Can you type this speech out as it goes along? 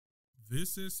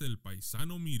This is El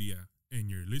Paisano Media, and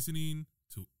you're listening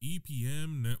to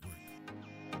EPM Network.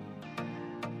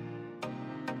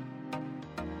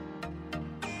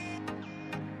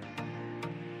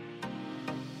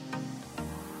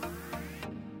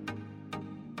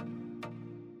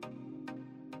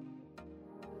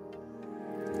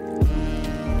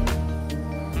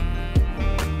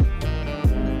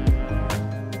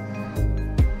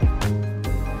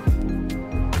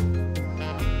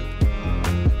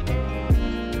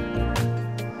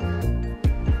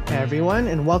 Everyone,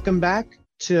 and welcome back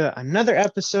to another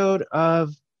episode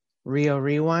of Rio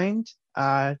Rewind.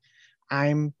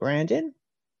 I'm Brandon,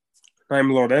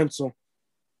 I'm Lorenzo.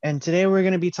 and today we're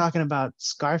going to be talking about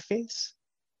Scarface.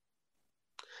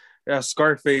 Yeah,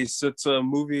 Scarface. It's a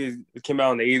movie that came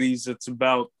out in the 80s. It's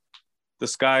about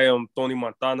this guy, Tony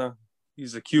Montana.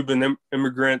 He's a Cuban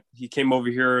immigrant. He came over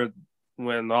here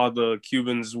when all the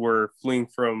Cubans were fleeing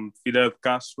from Fidel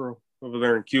Castro over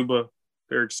there in Cuba.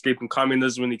 They're escaping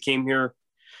communism when he came here.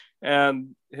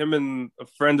 And him and a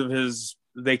friend of his,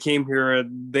 they came here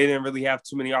and they didn't really have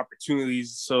too many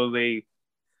opportunities. So they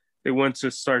went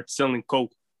to start selling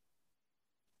coke.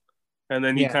 And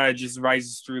then he kind of just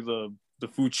rises through the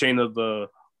food chain of the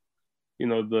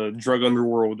drug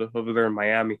underworld over there in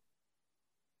Miami.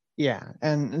 Yeah,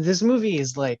 and this movie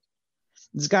is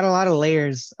it's got a lot of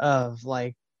layers of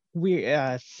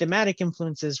thematic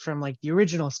influences from the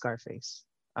original Scarface,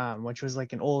 which was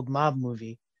an old mob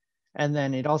movie. And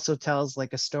then it also tells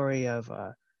a story of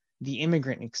the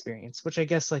immigrant experience, which I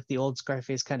guess the old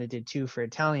Scarface kind of did too for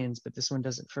Italians, but this one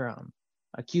doesn't for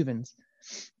Cubans.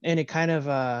 And it kind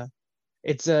of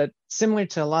it's similar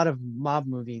to a lot of mob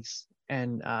movies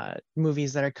and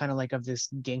movies that are kind of of this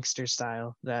gangster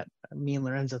style that me and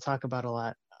Lorenzo talk about a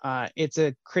lot. It's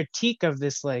a critique of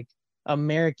this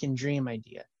American dream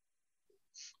idea.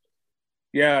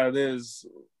 Yeah, it is.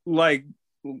 Like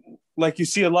you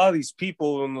see a lot of these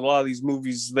people in a lot of these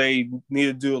movies, they need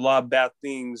to do a lot of bad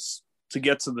things to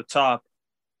get to the top.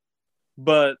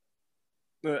 But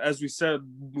as we said,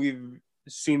 we've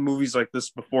seen movies like this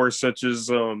before, such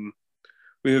as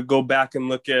we could go back and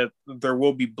look at There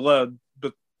Will Be Blood,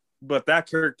 but that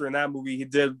character in that movie, he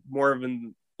did more of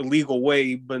an illegal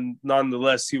way, but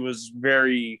nonetheless, he was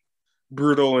very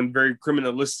brutal and very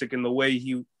criminalistic in the way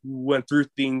he went through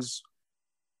things.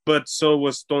 But so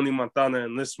was Tony Montana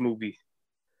in this movie.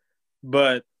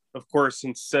 But of course,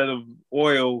 instead of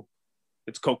oil,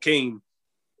 it's cocaine,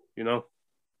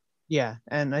 Yeah,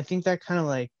 and I think that kind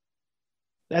of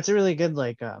that's a really good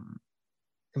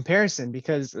comparison,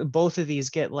 because both of these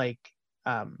get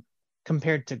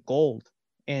compared to gold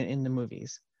in the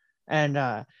movies.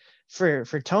 And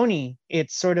for Tony,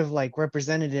 it's sort of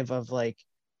representative of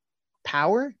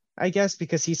power, I guess,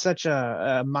 because he's such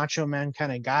a macho man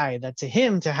kind of guy that to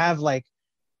him to have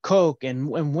coke and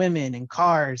women and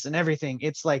cars and everything,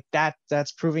 it's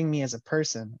that's proving me as a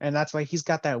person. And that's why he's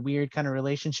got that weird kind of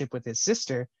relationship with his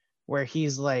sister where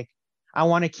he's I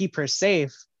want to keep her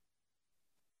safe,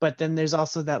 but then there's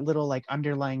also that little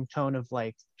underlying tone of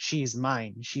she's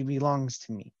mine, she belongs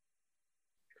to me.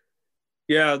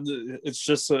 Yeah, it's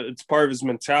part of his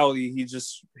mentality. He's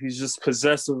just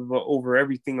possessive over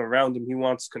everything around him. He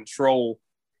wants control.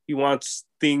 He wants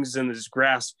things in his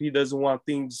grasp. He doesn't want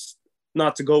things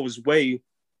not to go his way.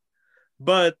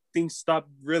 But things stopped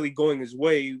really going his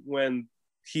way when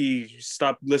he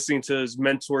stopped listening to his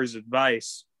mentor's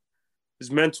advice.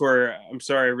 His mentor, I'm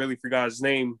sorry, I really forgot his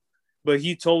name, but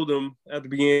he told him at the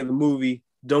beginning of the movie,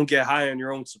 don't get high on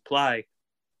your own supply.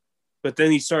 But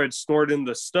then he started snorting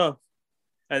the stuff,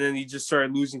 and then he just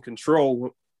started losing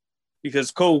control,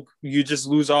 because coke, you just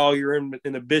lose all your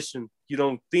inhibition. You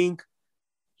don't think,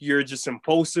 you're just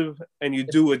impulsive, and you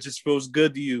do what just feels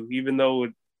good to you, even though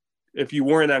if you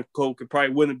weren't on coke, it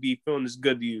probably wouldn't be feeling as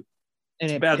good to you.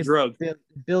 And it's a bad drug. It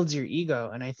builds your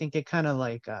ego, and I think it kind of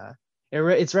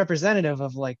it's representative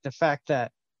of the fact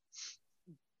that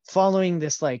following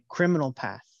this criminal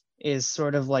path is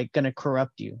sort of going to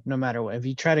corrupt you no matter what. If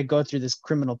you try to go through this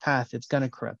criminal path, it's going to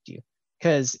corrupt you,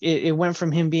 because it went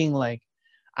from him being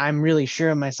I'm really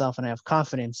sure of myself and I have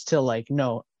confidence to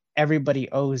no,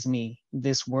 everybody owes me,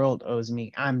 this world owes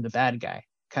me, I'm the bad guy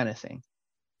kind of thing.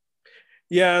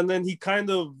 Yeah, and then he kind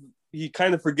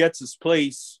of forgets his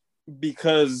place,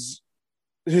 because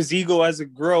his ego, as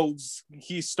it grows,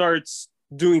 he starts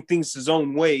doing things his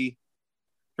own way.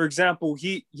 For example,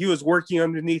 he was working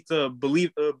underneath a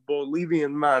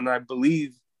Bolivian man, I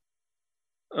believe,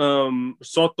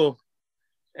 Soto,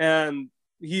 and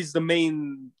he's the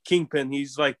main kingpin.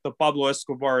 He's like the Pablo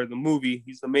Escobar of the movie.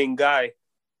 He's the main guy.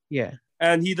 Yeah.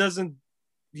 And he doesn't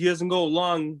go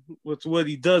along with what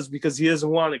he does because he doesn't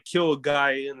want to kill a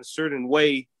guy in a certain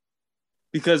way,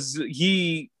 because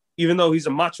even though he's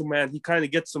a macho man, he kind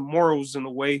of gets some morals in the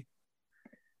way.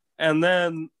 And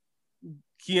then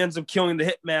he ends up killing the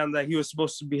hitman that he was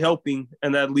supposed to be helping,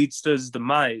 and that leads to his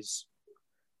demise.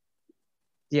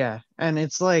 Yeah, and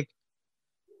it's like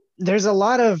there's a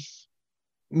lot of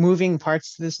moving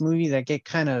parts to this movie that get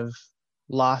kind of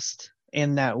lost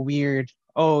in that weird,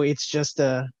 oh, it's just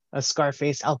a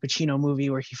Scarface Al Pacino movie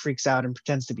where he freaks out and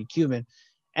pretends to be Cuban,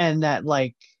 and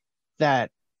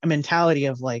that mentality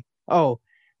of like, oh,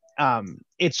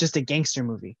 it's just a gangster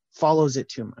movie, follows it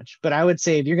too much. But I would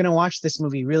say if you're going to watch this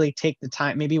movie, really take the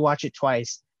time, maybe watch it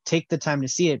twice, take the time to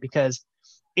see it, because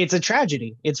it's a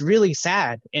tragedy. It's really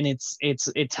sad, and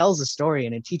it tells a story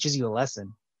and it teaches you a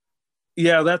lesson.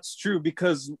 Yeah, that's true,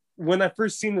 because when I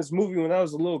first seen this movie when I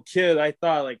was a little kid, I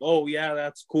thought like, oh yeah,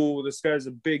 that's cool. This guy's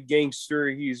a big gangster.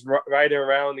 He's riding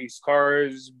around these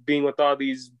cars, being with all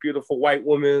these beautiful white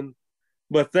women.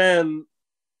 But then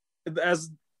as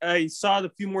I saw it a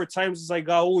few more times as I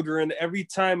got older, and every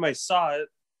time I saw it,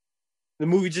 the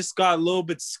movie just got a little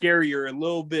bit scarier, a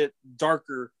little bit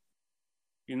darker.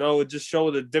 You know, it just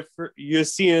showed you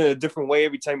see it in a different way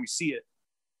every time you see it.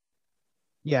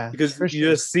 Yeah, because you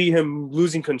just see him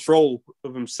losing control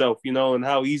of himself, you know, and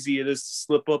how easy it is to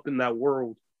slip up in that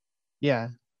world. Yeah,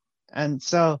 and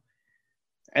so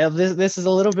this is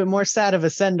a little bit more sad of a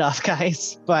send-off,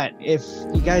 guys. But if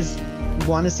you guys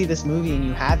want to see this movie and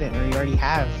you haven't, or you already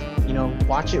have, you know,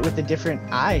 watch it with a different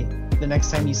eye the next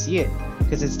time you see it,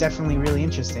 because it's definitely really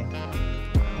interesting.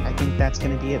 I think that's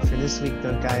going to be it for this week,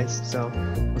 though, guys. So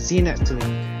we'll see you next week.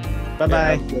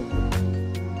 Bye-bye.